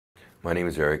My name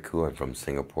is Khoo. I'm from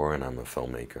Singapore and I'm a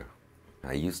filmmaker.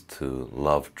 I used to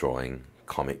love drawing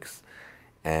comics,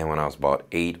 and when I was about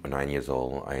 8 or 9 years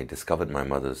old, I discovered my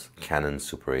mother's Canon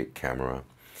Super 8 camera,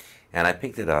 and I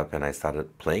picked it up and I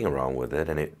started playing around with it,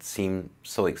 and it seemed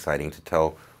so exciting to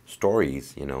tell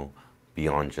stories,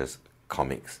 beyond just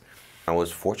comics. I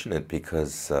was fortunate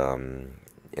because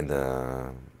in the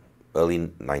early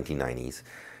 1990s,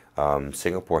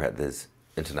 Singapore had this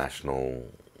international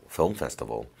film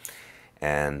festival,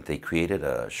 and they created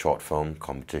a short film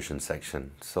competition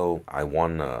section. So I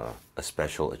won a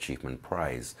special achievement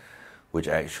prize, which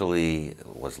actually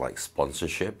was like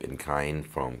sponsorship in kind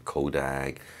from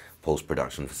Kodak,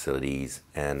 post-production facilities.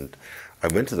 And I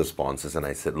went to the sponsors and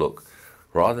I said, look,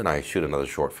 rather than I shoot another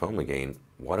short film again,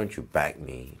 why don't you back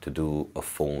me to do a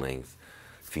full-length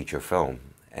feature film?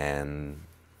 And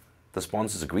the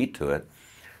sponsors agreed to it.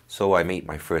 So I made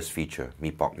my first feature,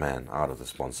 Me Pok Man, out of the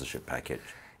sponsorship package.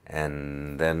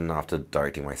 And then after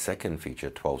directing my second feature,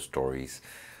 12 Stories,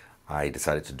 I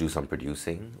decided to do some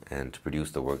producing and to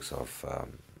produce the works of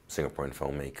Singaporean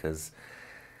filmmakers.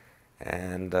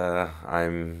 And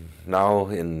I'm now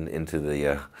into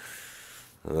the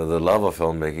love of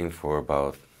filmmaking for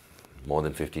about more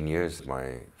than 15 years.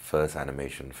 My first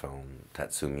animation film,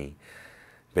 Tatsumi,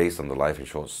 based on the life and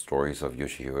short stories of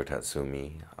Yoshihiro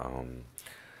Tatsumi,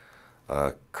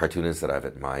 a cartoonist that I've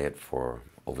admired for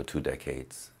over 2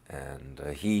 decades. And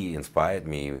he inspired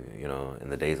me, in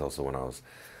the days also when I was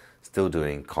still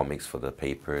doing comics for the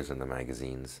papers and the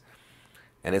magazines.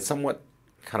 And it's somewhat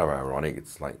kind of ironic.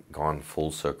 It's like gone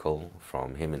full circle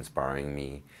from him inspiring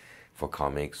me for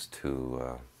comics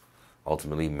to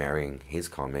ultimately marrying his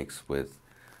comics with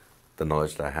the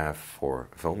knowledge that I have for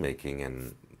filmmaking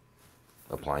and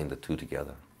applying the two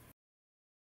together.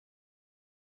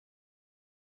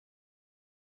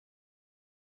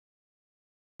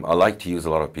 I like to use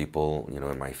a lot of people,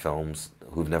 in my films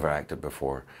who've never acted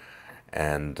before.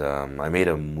 And I made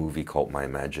a movie called My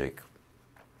Magic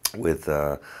with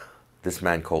this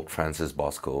man called Francis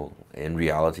Bosco. In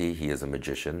reality, he is a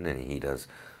magician and he does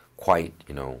quite,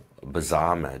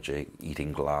 bizarre magic,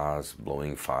 eating glass,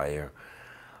 blowing fire.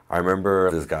 I remember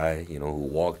this guy, who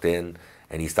walked in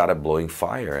and he started blowing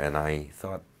fire, and I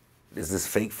thought, is this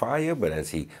fake fire? But as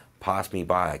he passed me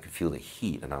by, I could feel the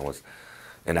heat and I was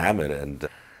enamored. And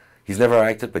he's never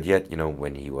acted, but yet,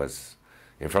 when he was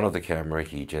in front of the camera,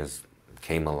 he just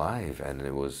came alive, and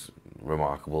it was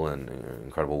remarkable and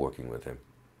incredible working with him.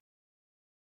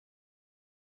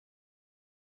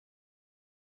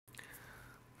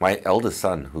 My eldest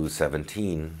son, who's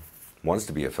 17, wants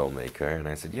to be a filmmaker, and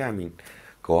I said, yeah,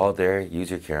 go out there,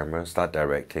 use your camera, start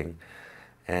directing,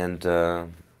 and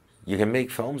you can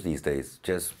make films these days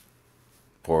just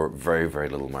for very, very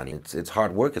little money. It's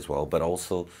hard work as well, but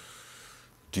also,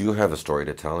 do you have a story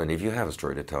to tell? And if you have a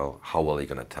story to tell, how well are you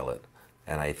going to tell it?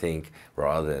 And I think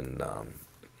rather than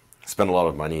spend a lot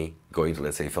of money going to,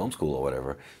 let's say, film school or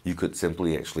whatever, you could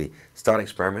simply actually start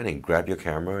experimenting, grab your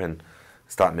camera and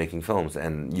start making films.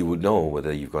 And you would know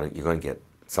whether you're going to get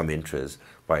some interest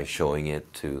by showing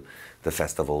it to the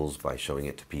festivals, by showing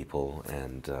it to people.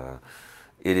 And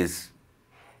it is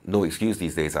no excuse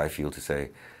these days, I feel, to say,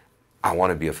 I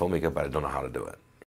want to be a filmmaker, but I don't know how to do it.